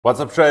What's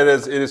up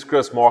traders, it is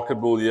Chris Market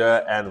Bull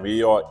here and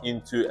we are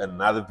into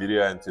another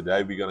video, and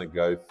today we're going to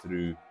go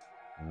through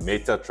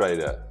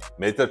Metatrader.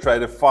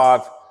 Metatrader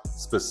 5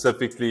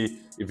 specifically.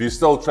 If you're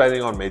still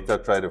trading on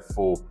Metatrader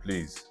 4,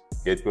 please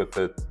get with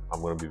it.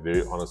 I'm going to be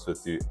very honest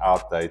with you,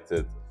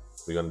 outdated.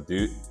 We're going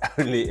to do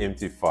only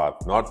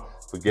MT5,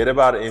 not forget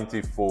about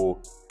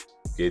MT4,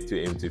 get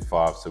to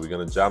MT5. So we're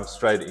going to jump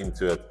straight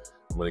into it.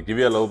 I'm going to give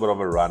you a little bit of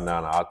a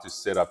rundown how to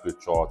set up your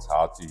charts,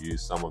 how to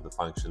use some of the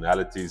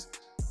functionalities,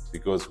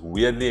 because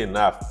weirdly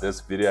enough,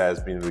 this video has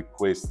been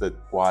requested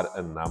quite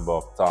a number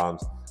of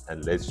times.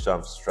 And let's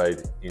jump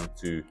straight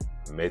into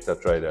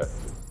Metatrader.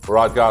 All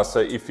right guys, so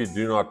if you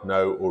do not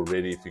know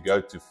already, if you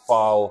go to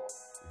File,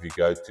 if you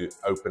go to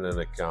Open an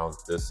Account,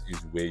 this is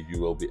where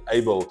you will be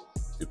able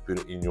to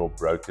put in your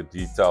broker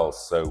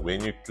details. So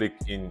when you click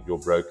in your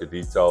broker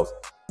details,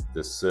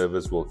 the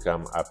service will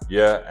come up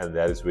here, and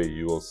that is where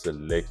you will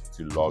select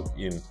to log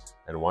in.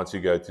 And once you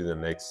go to the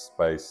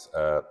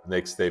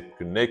next step,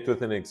 connect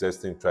with an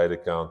existing trade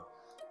account.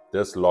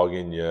 This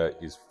login here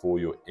is for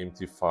your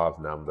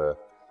MT5 number.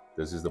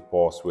 This is the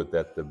password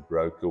that the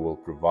broker will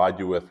provide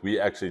you with. We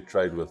actually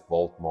trade with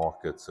Vault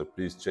Market, so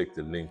please check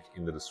the link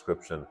in the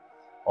description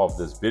of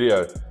this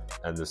video.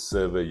 And the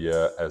server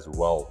here as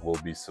well will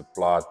be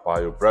supplied by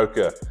your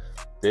broker.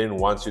 Then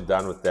once you're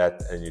done with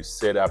that and you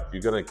set up,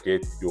 you're going to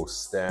get your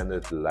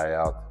standard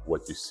layout,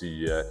 what you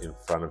see here in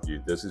front of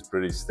you. This is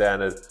pretty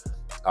standard.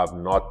 I've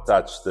not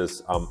touched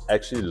this. I'm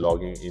actually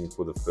logging in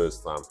for the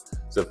first time.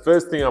 So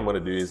first thing I'm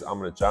going to do is I'm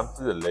going to jump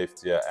to the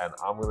left here and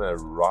I'm going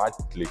to right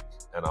click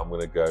and I'm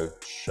going to go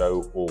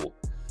show all.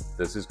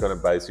 This is going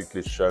to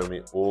basically show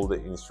me all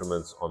the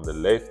instruments on the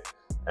left.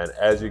 And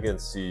as you can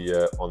see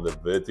here on the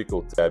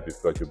vertical tab,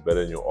 you've got your bid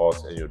and your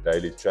ask and your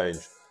daily change.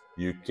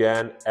 You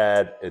can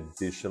add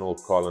additional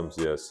columns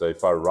here. So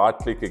if I right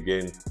click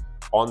again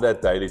on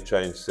that daily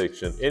change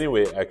section,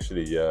 anywhere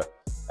actually here,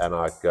 and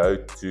I go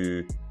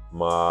to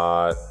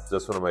my,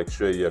 just want to make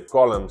sure here,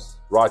 columns,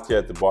 right here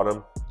at the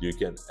bottom, you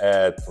can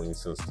add, for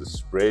instance, the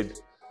spread.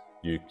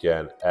 You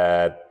can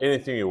add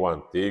anything you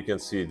want. There you can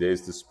see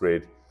there's the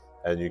spread,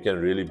 and you can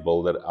really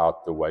build it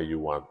out the way you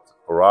want.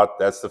 All right,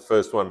 that's the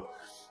first one.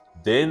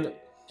 Then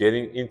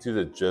getting into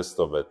the gist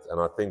of it,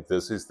 and I think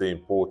this is the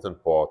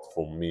important part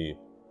for me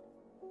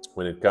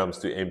when it comes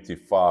to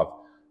MT5,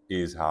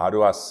 is how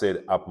do I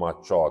set up my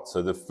chart.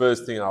 So the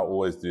first thing I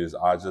always do is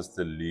I just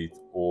delete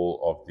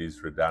all of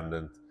these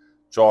redundant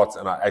charts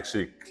and I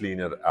actually clean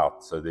it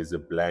out. So there's a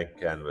blank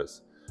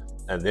canvas.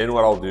 And then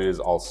what I'll do is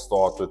I'll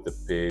start with the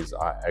pairs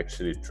I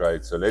actually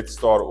trade. So let's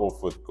start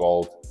off with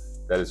gold.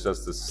 That is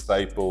just a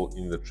staple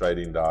in the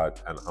trading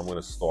diet, and I'm going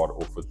to start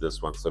off with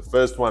this one. So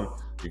first one,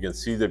 you can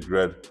see the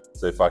grid.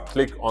 So if I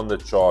click on the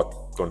chart,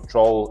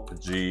 Control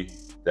G,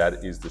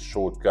 that is the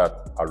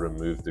shortcut, I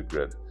remove the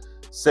grid.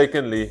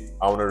 Secondly,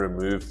 I want to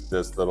remove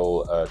this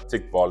little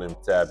tick volume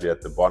tab here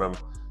at the bottom.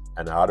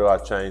 And how do I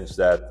change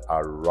that? I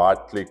right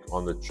click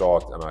on the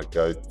chart and I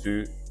go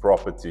to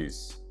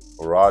properties.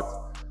 All right.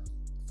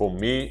 For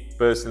me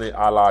personally,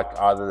 I like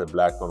either the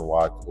black on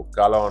white or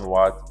color on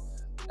white.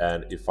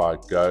 And if I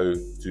go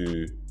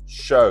to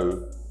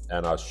show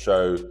and I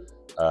show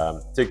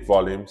tick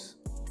volumes,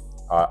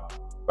 I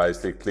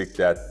basically click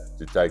that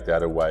to take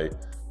that away.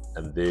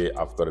 And there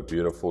I've got a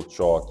beautiful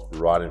chart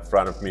right in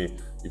front of me.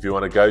 If you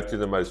want to go to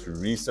the most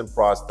recent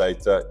price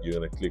data, you're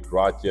going to click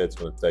right here. It's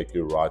going to take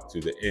you right to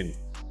the end.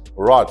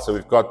 All right, so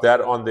we've got that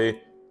on there.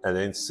 And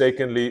then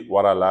secondly,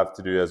 what I love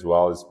to do as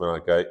well is when I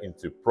go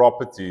into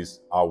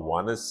properties, I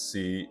want to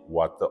see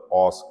what the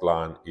ask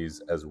line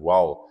is as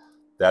well.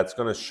 That's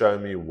going to show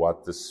me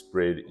what the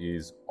spread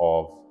is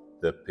of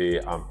the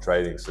pair I'm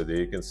trading. So there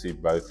you can see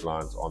both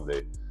lines on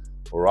there.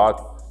 All right.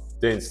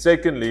 Then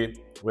secondly,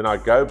 when I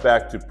go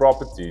back to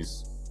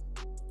properties,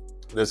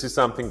 this is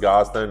something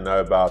guys don't know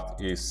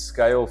about, is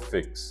scale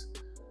fix.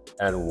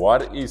 And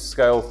what is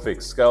scale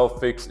fix? Scale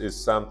fix is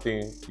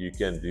something you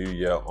can do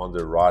here on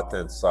the right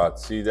hand side.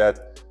 See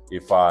that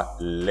if I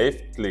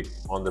left click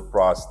on the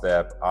price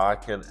tab, I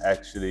can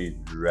actually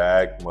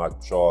drag my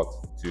chart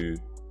to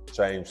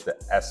change the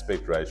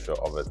aspect ratio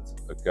of it.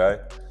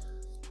 Okay.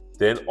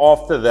 Then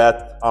after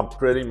that, I'm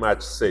pretty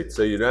much set.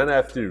 So you don't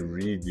have to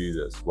redo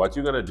this. What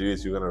you're going to do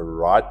is you're going to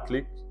right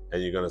click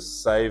and you're going to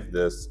save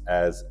this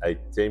as a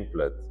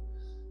template.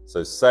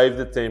 So save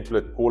the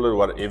template, call it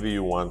whatever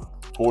you want.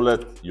 Call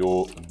it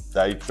your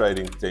day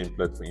trading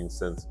template, for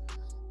instance.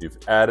 You've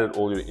added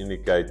all your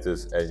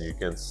indicators and you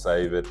can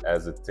save it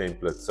as a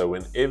template. So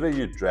whenever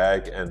you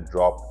drag and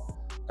drop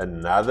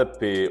another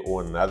pair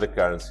or another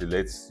currency,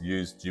 let's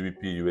use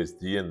GBP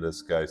USD in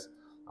this case,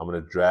 I'm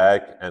going to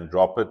drag and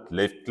drop it,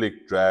 left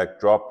click, drag,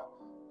 drop,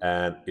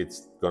 and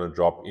it's going to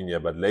drop in here.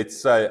 But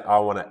let's say I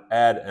want to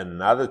add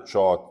another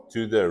chart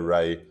to the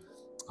array.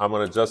 I'm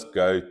going to just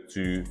go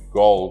to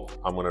gold.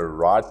 I'm going to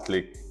right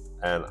click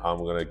and I'm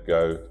going to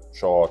go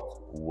chart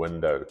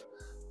window.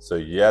 So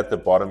here at the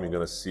bottom, you're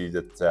going to see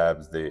the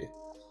tabs there.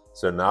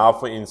 So now,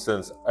 for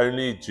instance,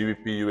 only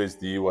GBP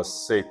USD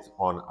was set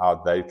on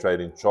our day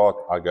trading chart.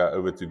 I go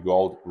over to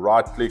gold,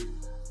 right click,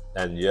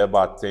 and here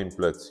by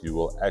templates, you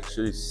will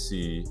actually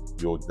see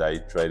your day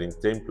trading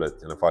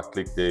template. And if I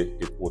click there,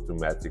 it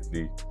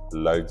automatically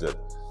loads it.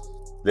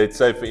 Let's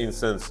say, for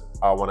instance,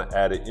 I want to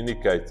add an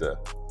indicator.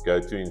 Go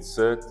to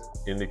Insert,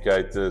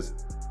 Indicators,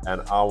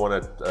 and I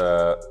want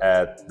to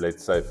add,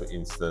 let's say, for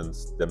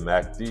instance, the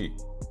MACD.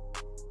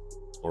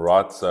 All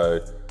right, so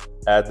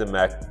add the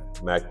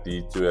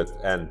MACD to it,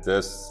 and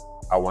this,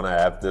 I want to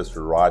have this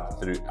right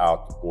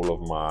throughout all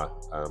of my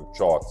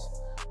charts.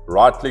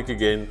 Right click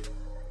again,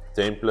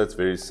 templates,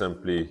 very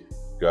simply,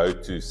 go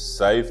to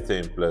Save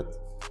Template.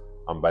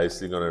 I'm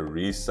basically going to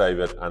resave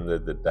it under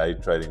the day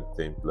trading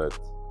template.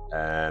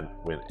 And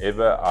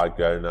whenever I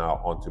go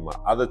now onto my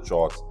other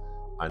charts,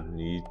 I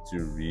need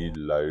to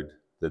reload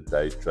the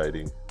day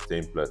trading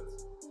template.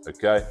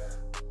 Okay,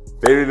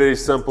 very, very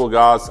simple,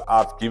 guys.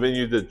 I've given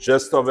you the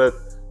gist of it.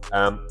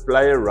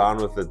 Play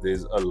around with it.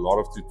 There's a lot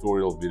of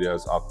tutorial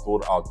videos. I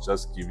thought I'll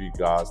just give you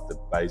guys the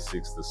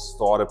basics, the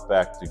starter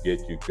pack to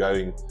get you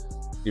going.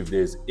 If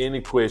there's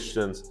any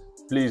questions,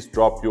 please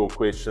drop your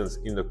questions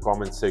in the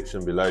comment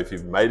section below. If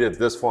you've made it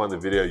this far in the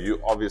video, you're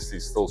obviously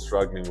still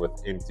struggling with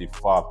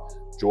MT5.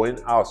 Join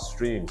our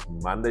streams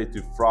Monday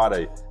to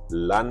Friday,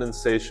 London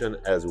session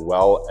as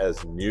well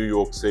as New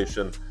York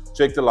session.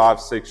 Check the live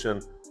section,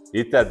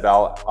 hit that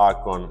bell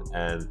icon,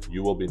 and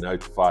you will be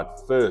notified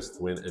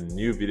first when a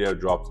new video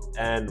drops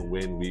and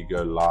when we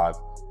go live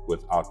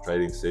with our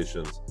trading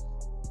sessions.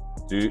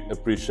 Do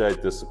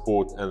appreciate the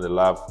support and the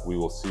love. We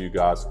will see you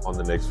guys on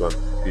the next one.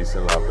 Peace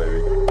and love,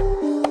 baby.